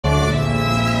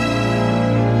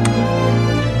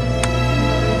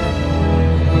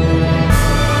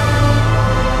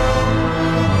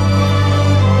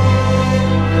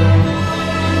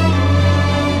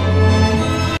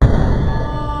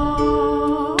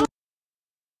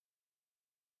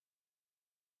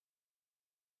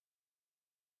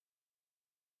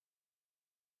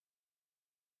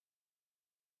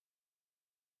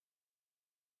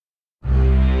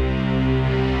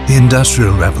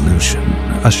Industrial Revolution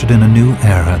ushered in a new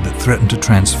era that threatened to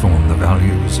transform the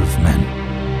values of men.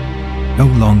 No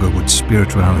longer would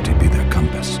spirituality be their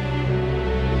compass,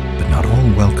 but not all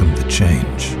welcomed the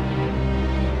change.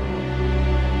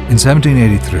 In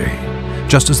 1783,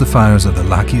 just as the fires of the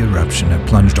Laki eruption had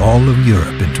plunged all of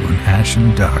Europe into an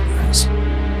ashen darkness,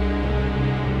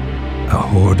 a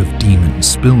horde of demons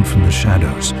spilled from the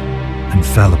shadows and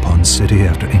fell upon city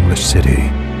after English city.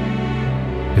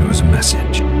 It was a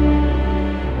message.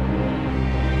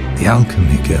 The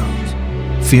Alchemy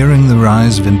Guild, fearing the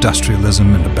rise of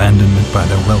industrialism and abandonment by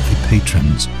their wealthy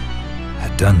patrons,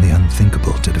 had done the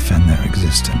unthinkable to defend their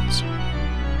existence.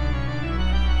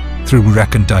 Through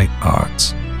recondite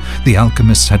arts, the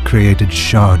alchemists had created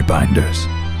shard binders,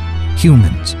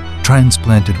 humans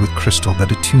transplanted with crystal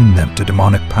that attuned them to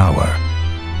demonic power.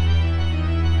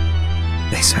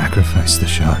 They sacrificed the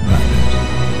shard binders,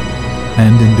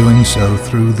 and in doing so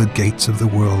threw the gates of the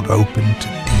world open to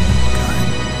demonkind.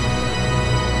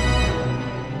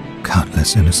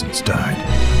 Countless innocents died,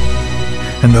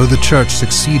 and though the church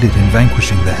succeeded in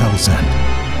vanquishing the Hell's End,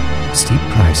 a steep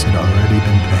price had already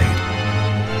been paid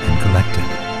and collected.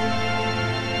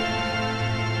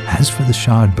 As for the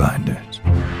shard binders,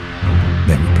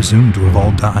 they were presumed to have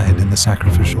all died in the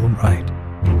sacrificial rite.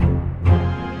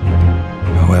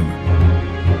 However,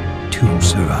 two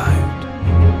survived.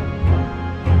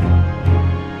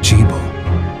 Jebel,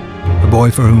 a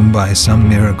boy for whom by some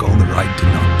miracle the rite did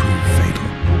not prove fatal.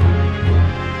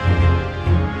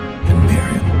 And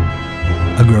Miriam,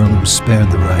 a girl who was spared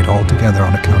the rite altogether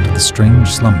on account of the strange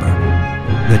slumber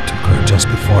that took her just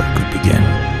before it could begin.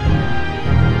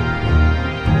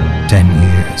 10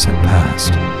 years had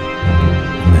passed.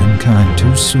 Mankind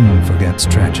too soon forgets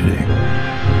tragedy.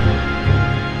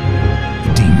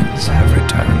 The demons have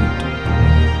returned,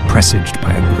 presaged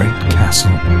by a great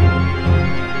castle.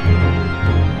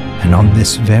 And on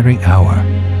this very hour,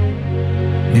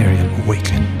 Miriam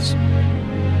awakens.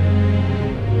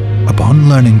 Upon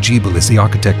learning Jebel is the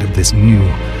architect of this new,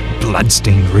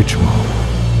 blood-stained ritual,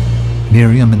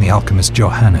 Miriam and the alchemist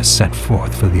Johannes set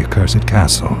forth for the accursed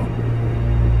castle.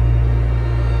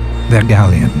 Their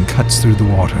galleon cuts through the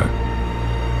water,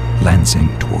 lancing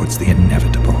towards the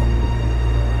inevitable.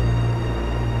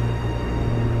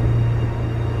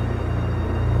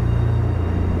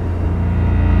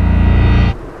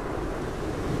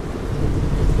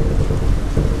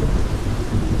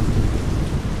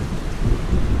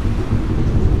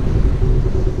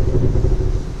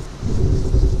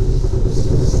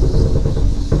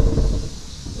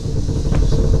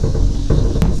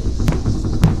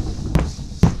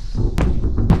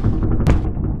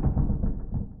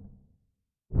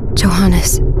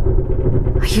 Johannes,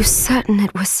 are you certain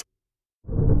it was...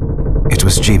 It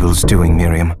was Jebel's doing,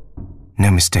 Miriam. No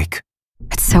mistake.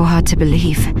 It's so hard to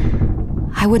believe.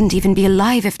 I wouldn't even be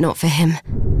alive if not for him.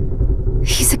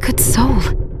 He's a good soul.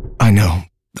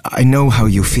 I know how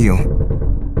you feel.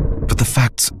 But the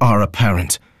facts are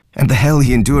apparent, and the hell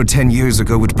he endured 10 years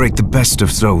ago would break the best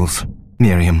of souls.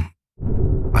 Miriam,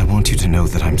 I want you to know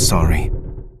that I'm sorry.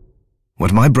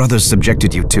 What my brothers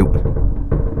subjected you to...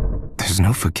 There's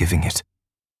no forgiving it.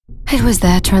 It was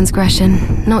their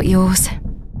transgression, not yours.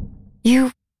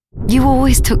 You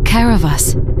always took care of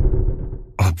us.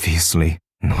 Obviously,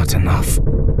 not enough.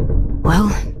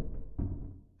 Well,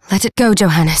 let it go,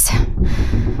 Johannes.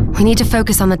 We need to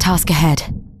focus on the task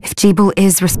ahead. If Jebel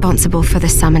is responsible for the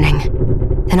summoning,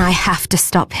 then I have to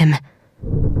stop him.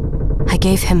 I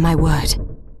gave him my word.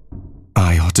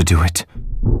 I ought to do it.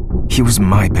 He was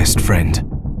my best friend.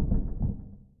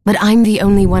 But I'm the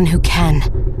only one who can.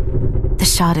 The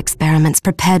shard experiments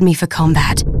prepared me for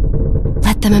combat.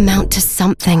 Let them amount to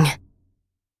something.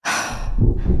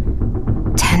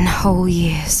 10 whole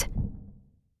years.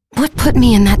 What put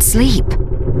me in that sleep?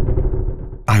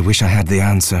 I wish I had the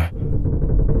answer.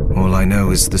 All I know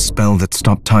is the spell that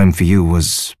stopped time for you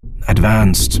was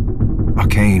advanced,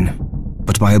 arcane.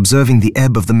 But by observing the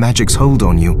ebb of the magic's hold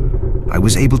on you, I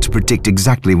was able to predict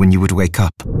exactly when you would wake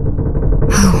up.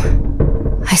 Oh.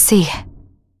 I see.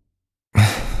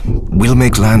 We'll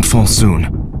make landfall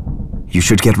soon. You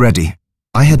should get ready.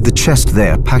 I had the chest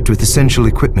there packed with essential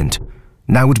equipment.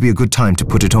 Now would be a good time to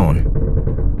put it on.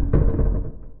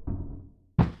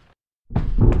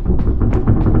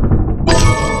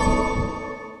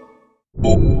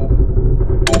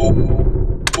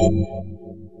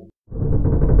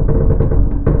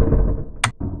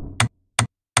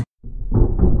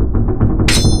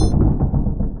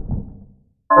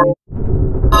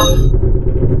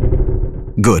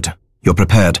 Good. You're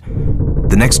prepared.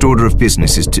 The next order of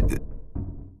business is to...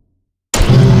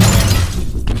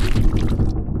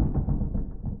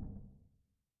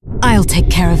 I'll take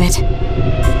care of it.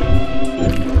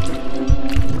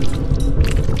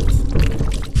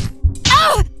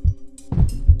 Ow!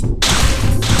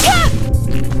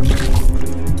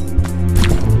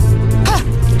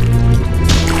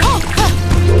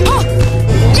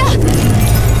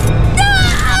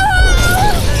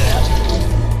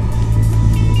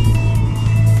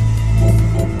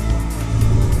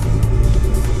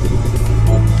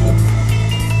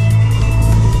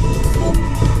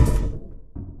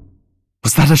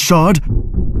 Was that a shard?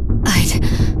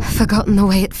 I'd forgotten the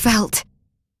way it felt.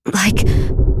 Like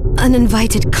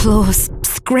uninvited claws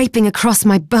scraping across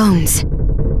my bones.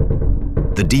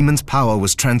 The demon's power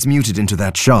was transmuted into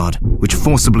that shard, which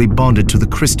forcibly bonded to the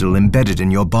crystal embedded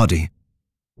in your body.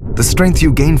 The strength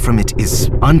you gain from it is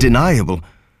undeniable,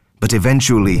 but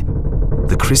eventually,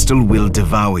 the crystal will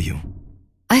devour you.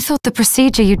 I thought the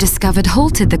procedure you discovered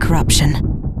halted the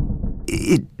corruption.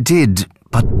 It did,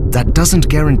 but that doesn't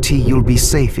guarantee you'll be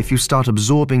safe if you start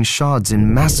absorbing shards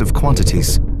in massive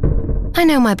quantities. I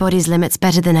know my body's limits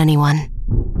better than anyone.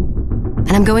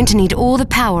 And I'm going to need all the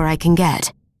power I can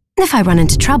get. If I run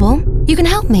into trouble, you can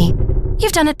help me.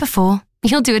 You've done it before.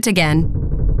 You'll do it again.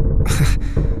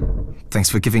 Thanks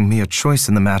for giving me a choice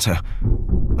in the matter.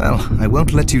 Well, I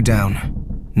won't let you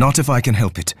down. Not if I can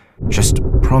help it. Just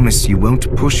promise you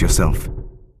won't push yourself.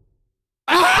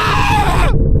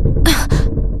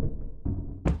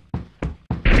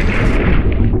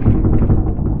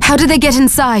 How did they get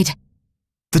inside?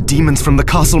 The demons from the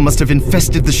castle must have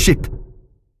infested the ship.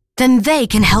 Then they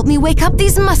can help me wake up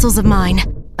these muscles of mine.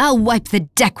 I'll wipe the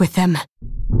deck with them.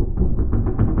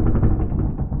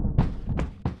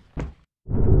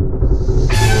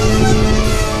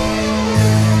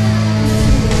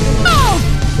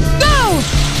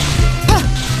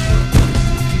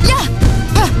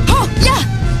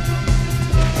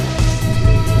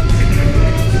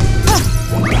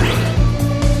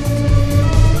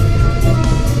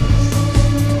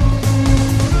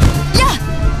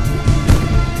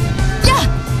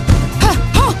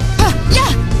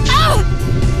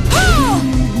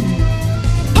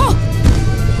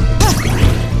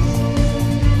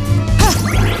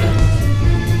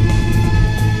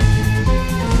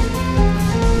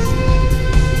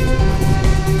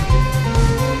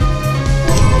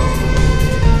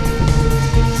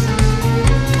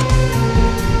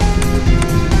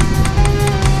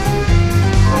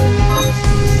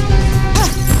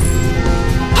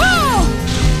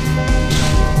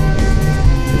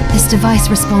 Device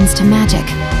responds to magic.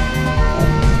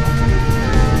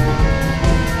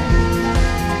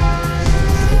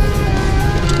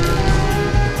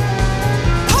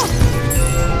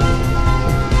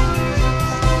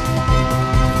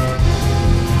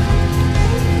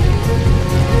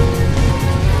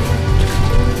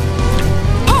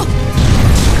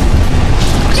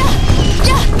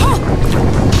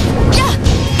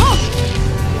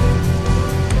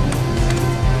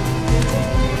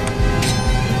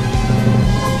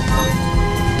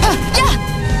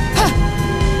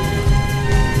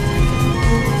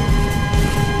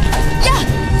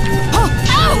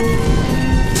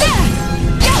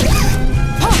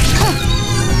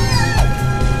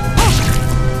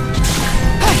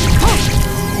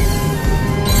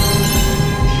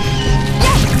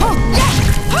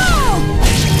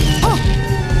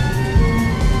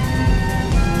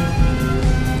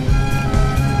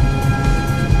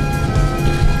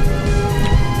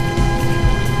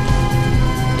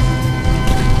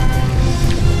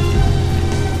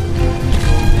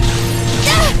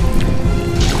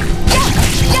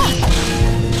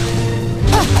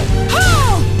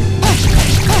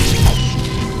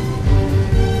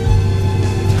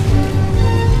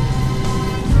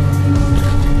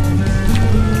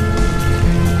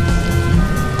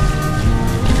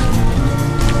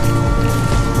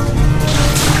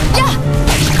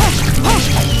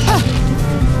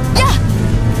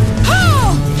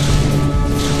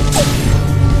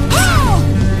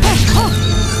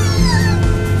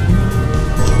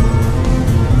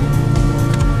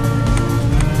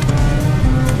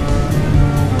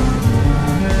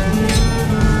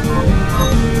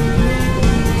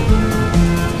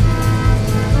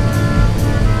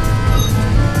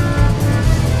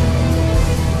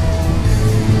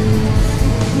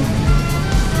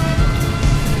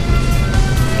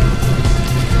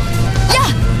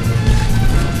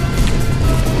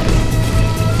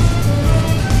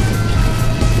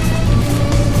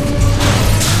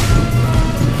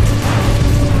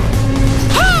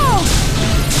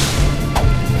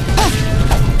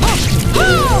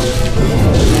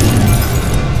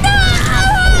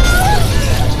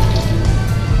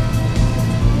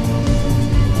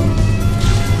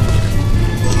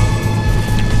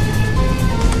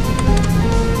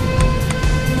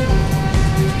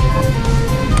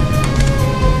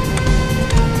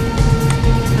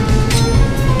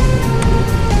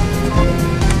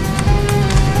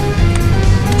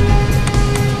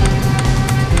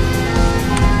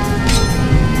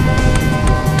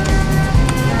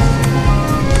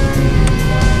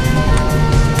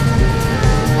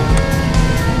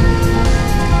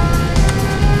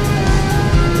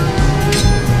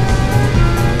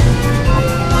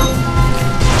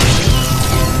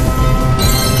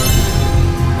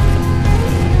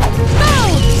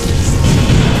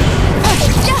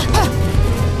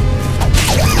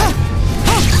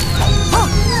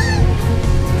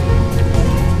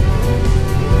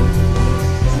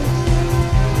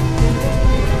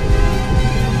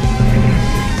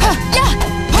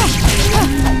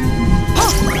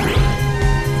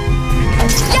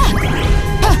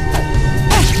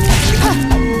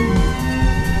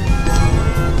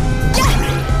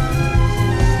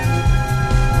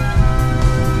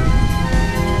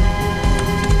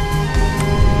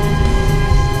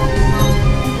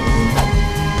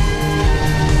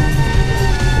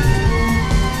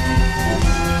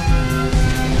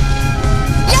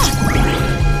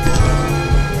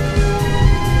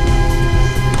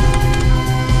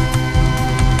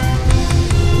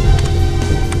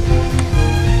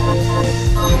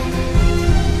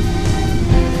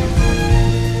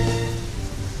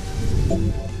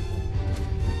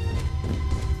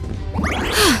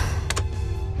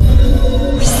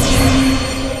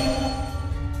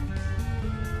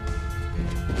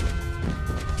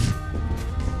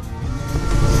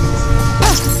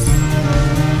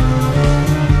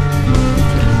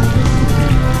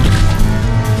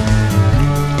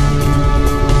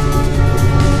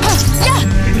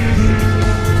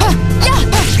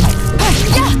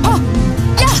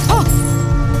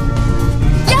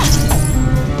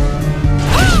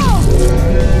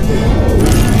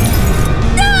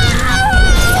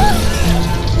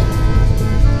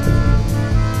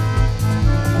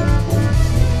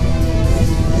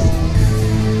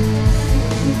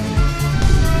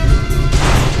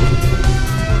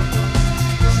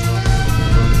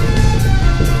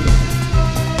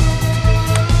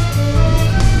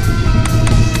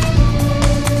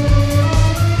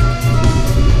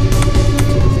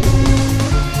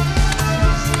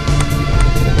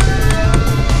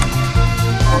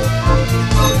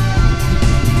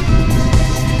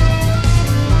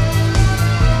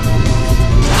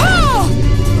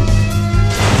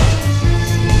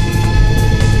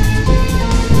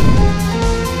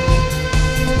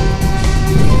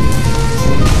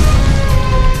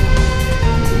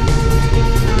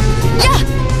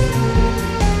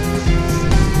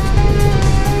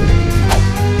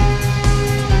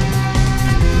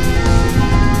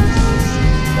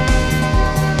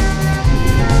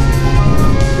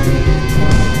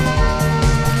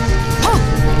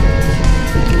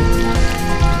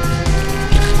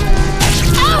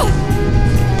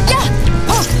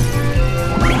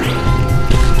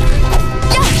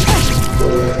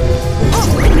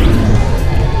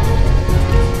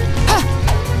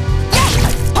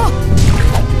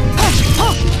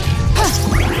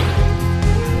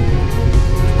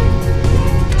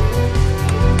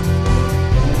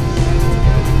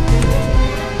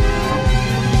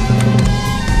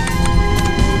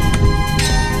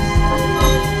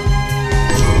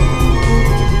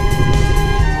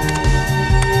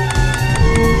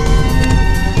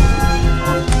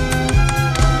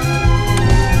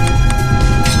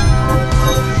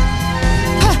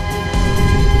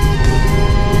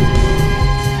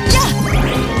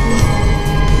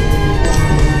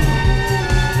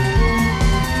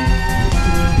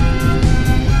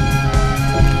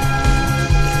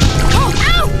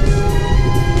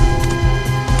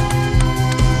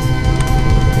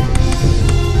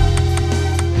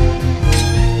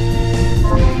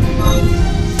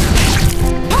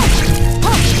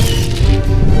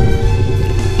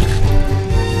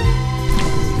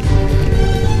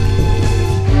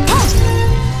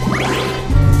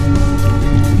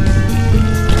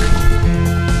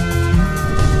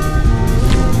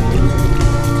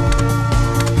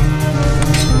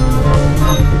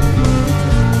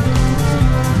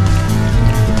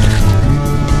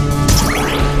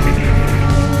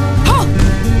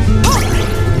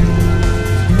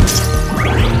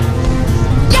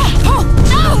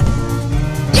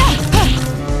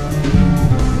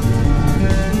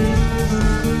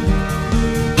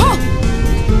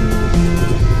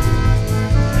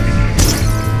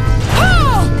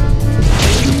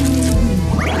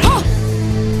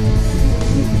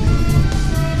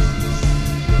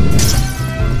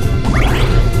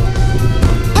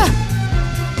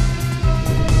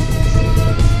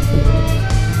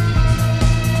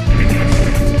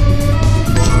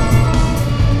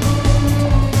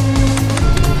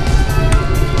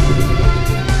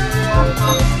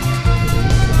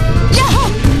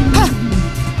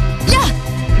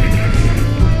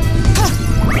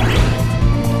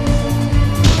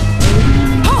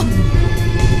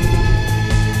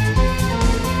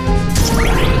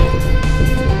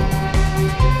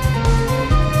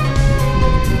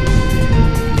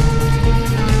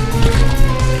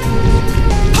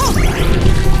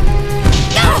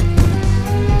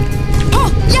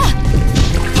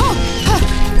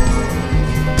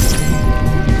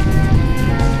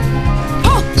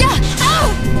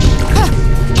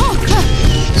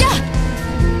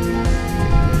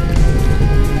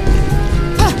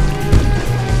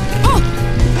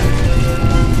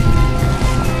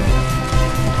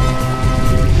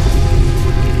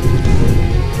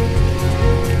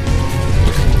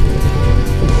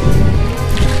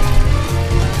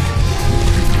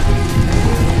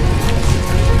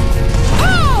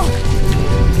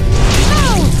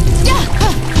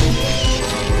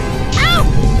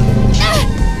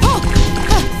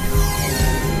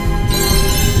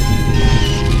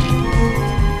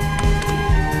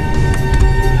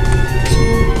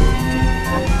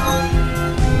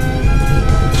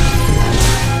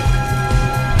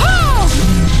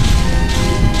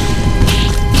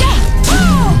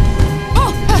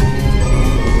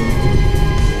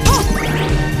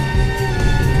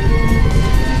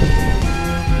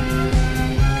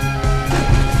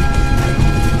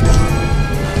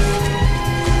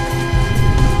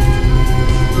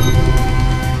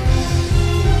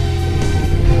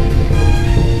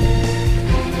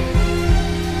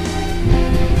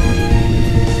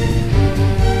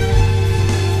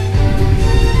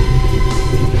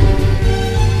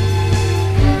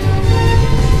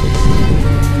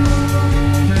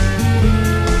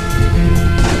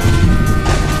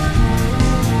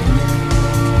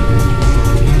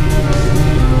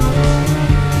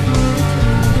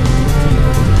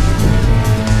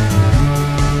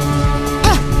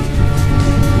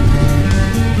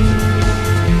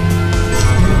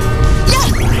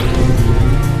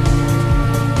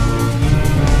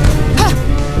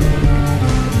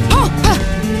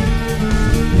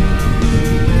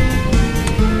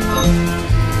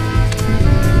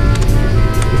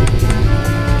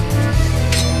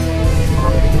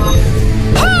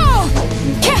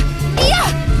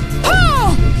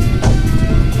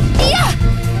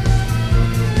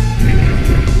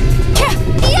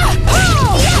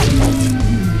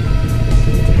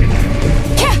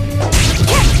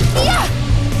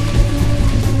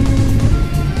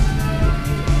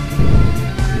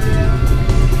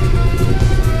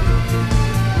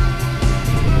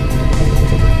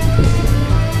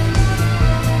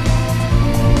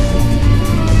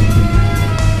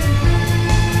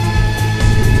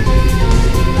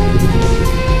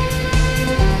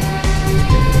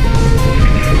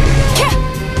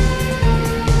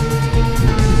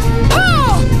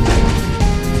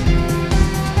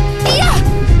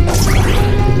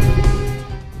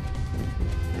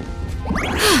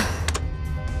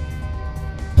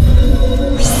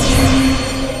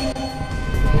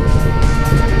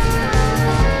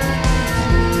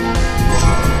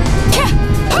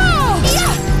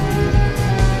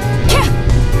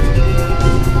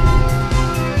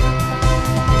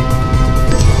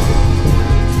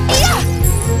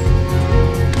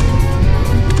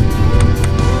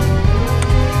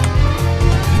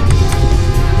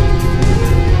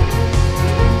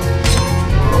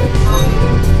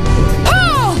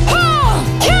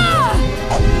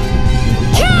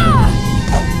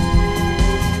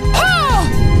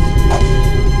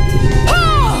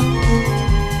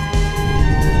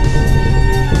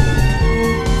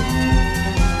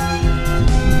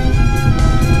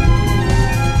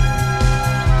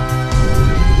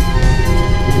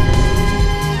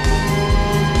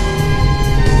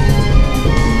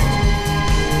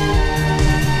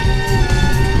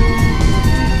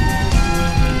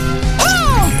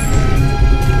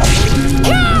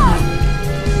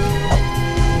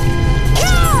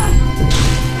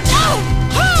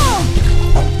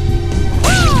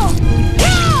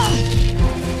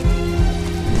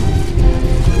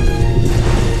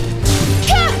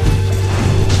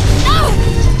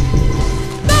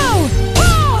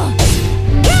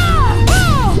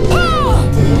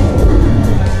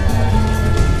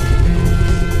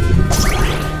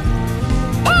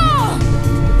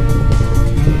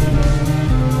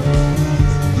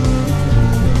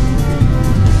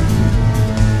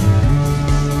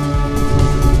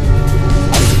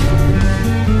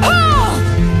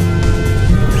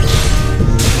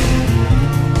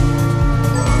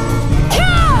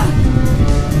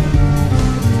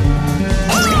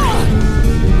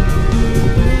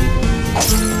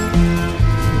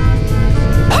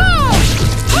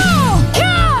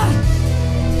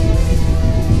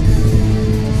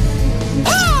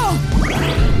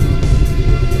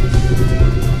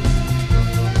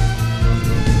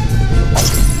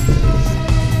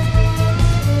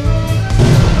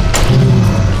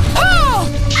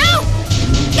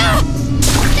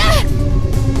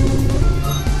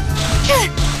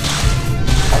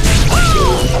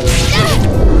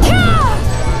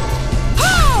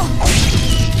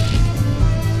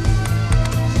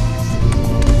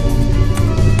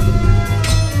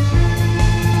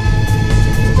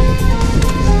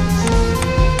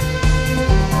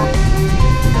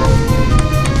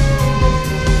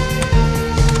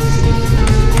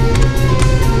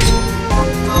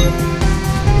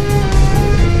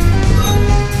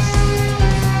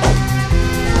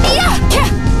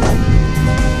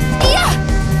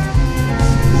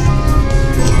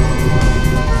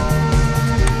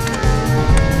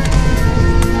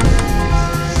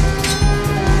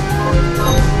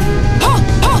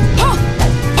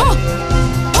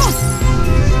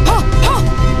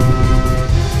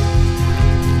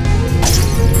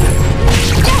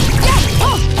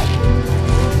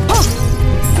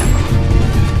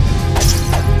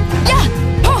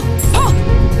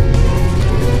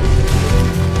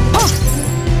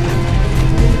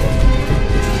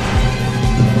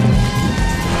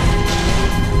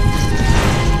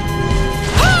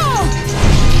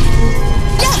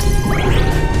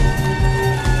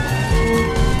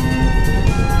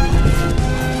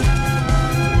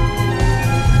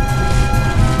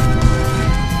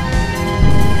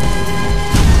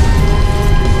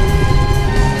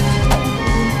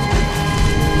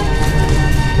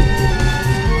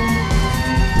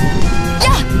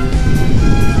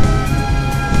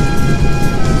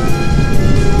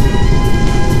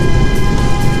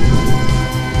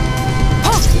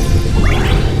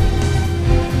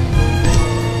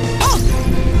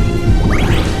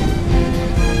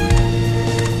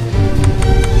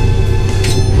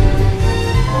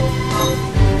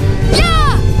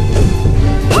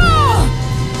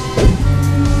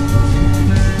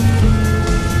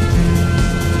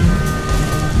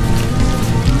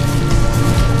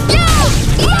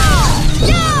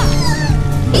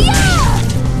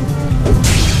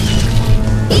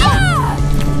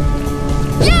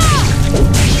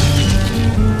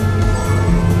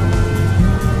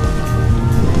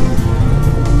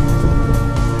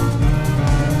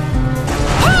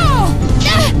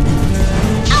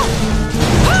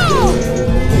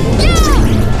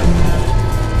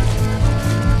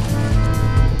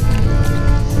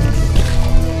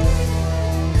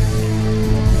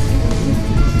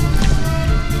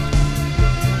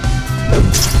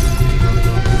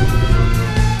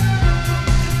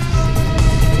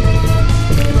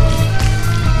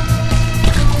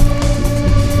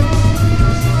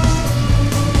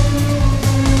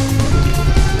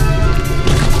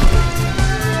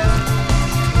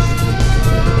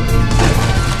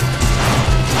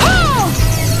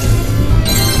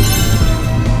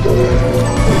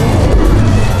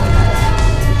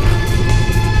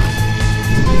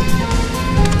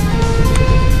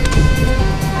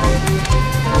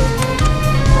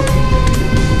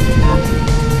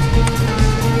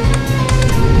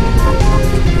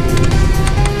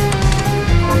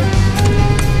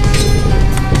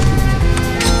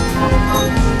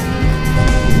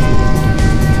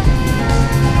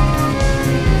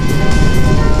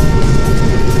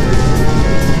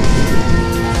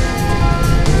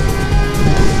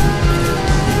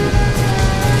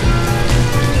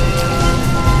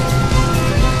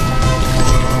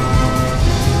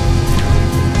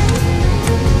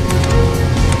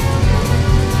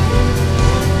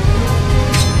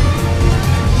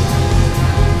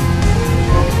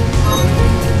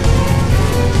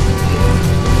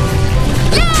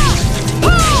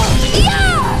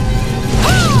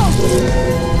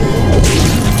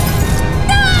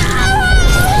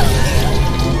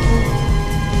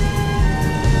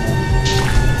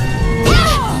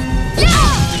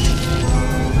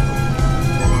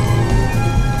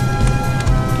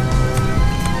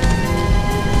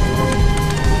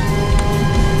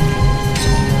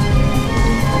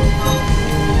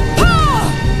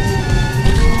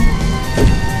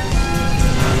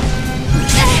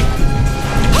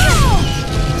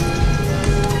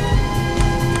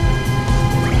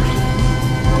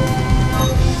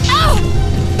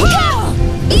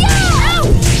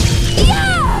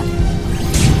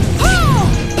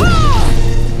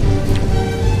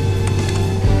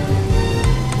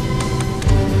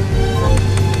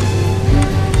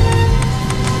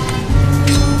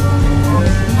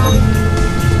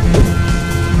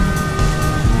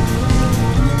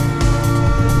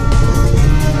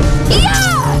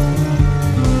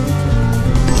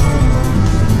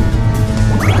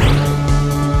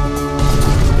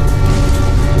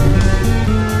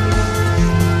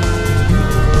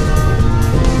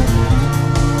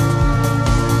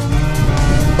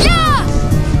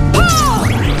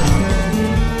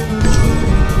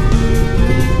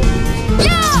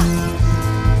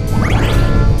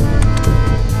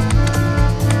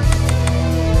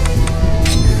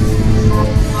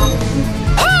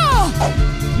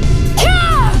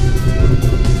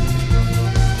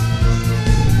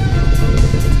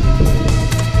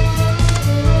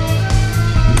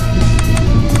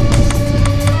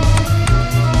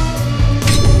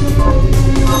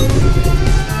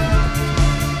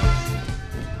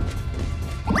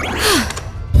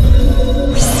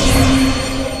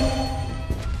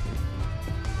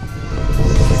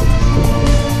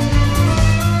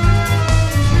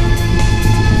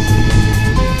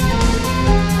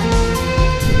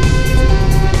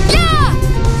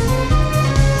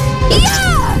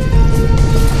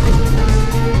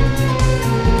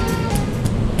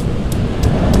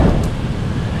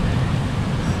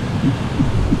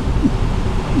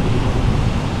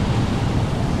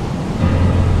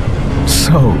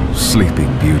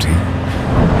 Sleeping Beauty.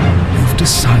 You've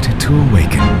decided to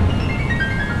awaken.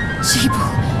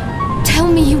 Jeeble, tell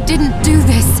me you didn't do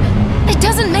this. It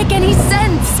doesn't make any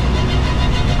sense.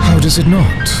 How does it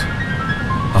not?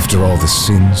 After all the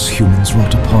sins humans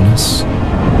wrought upon us?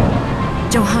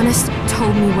 Johannes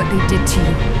told me what they did to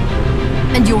you.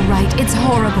 And you're right, it's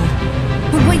horrible.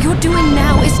 But what you're doing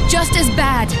now is just as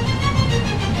bad.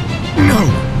 No!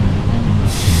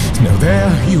 No,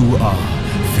 there you are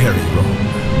very wrong.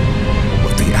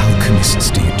 What the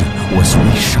alchemists did was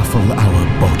reshuffle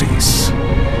our bodies.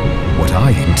 What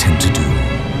I intend to do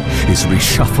is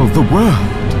reshuffle the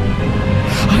world.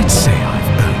 I'd say I've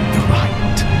earned the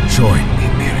right. Join me,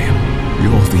 Miriam.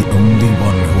 You're the only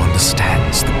one who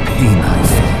understands the pain I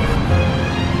feel.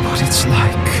 What it's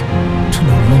like to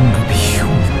no longer be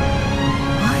human.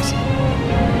 What?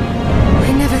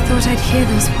 I never thought I'd hear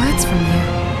those words from you.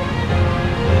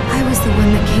 I was the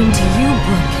one that came to you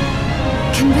broken,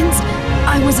 convinced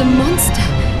I was a monster.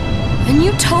 And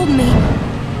you told me...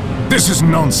 This is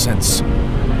nonsense!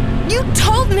 You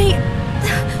told me...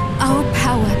 Our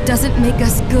power doesn't make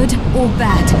us good or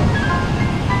bad.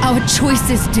 Our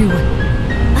choices do.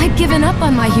 I'd given up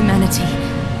on my humanity,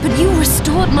 but you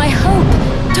restored my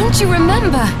hope. Don't you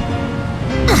remember?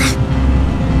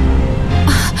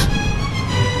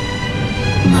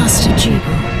 Master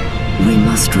Jeeble, we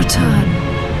must return.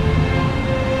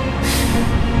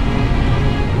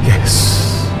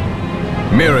 Yes.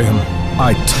 Miriam,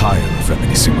 I tire of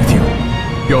reminiscing with you.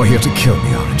 You're here to kill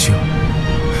me, aren't you?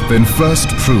 Then first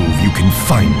prove you can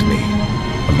find me.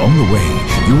 Along the way,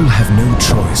 you'll have no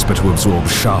choice but to absorb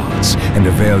shards and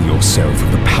avail yourself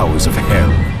of the powers of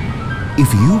hell.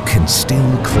 If you can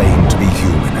still claim to be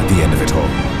human at the end of it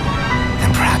all,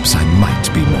 then perhaps I might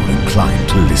be more inclined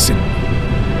to listen.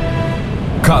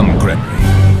 Come, Gregory,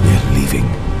 we're leaving.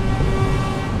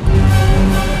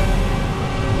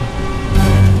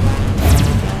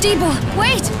 Jeeble,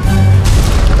 wait!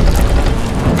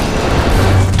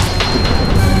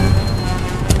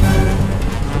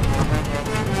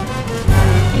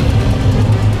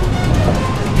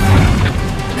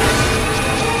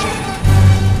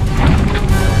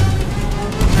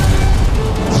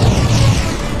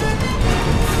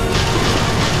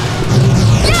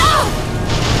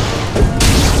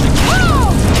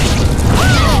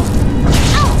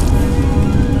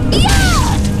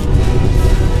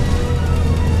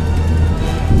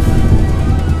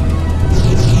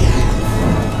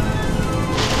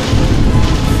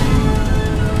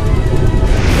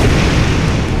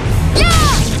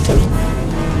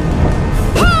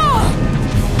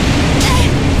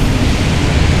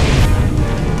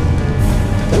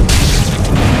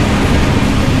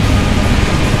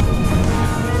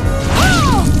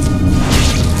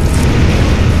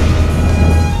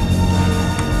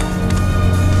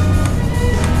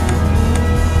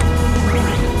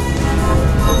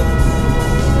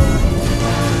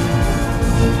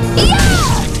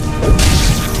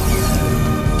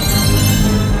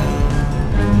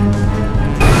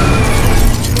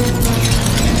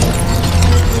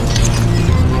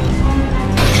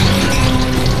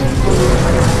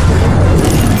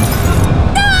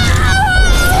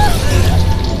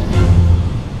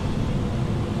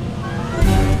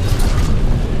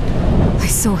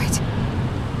 Saw it.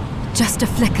 Just a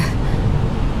flicker.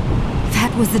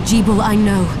 That was the Jeeble I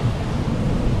know.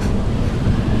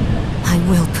 I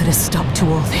will put a stop to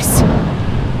all this.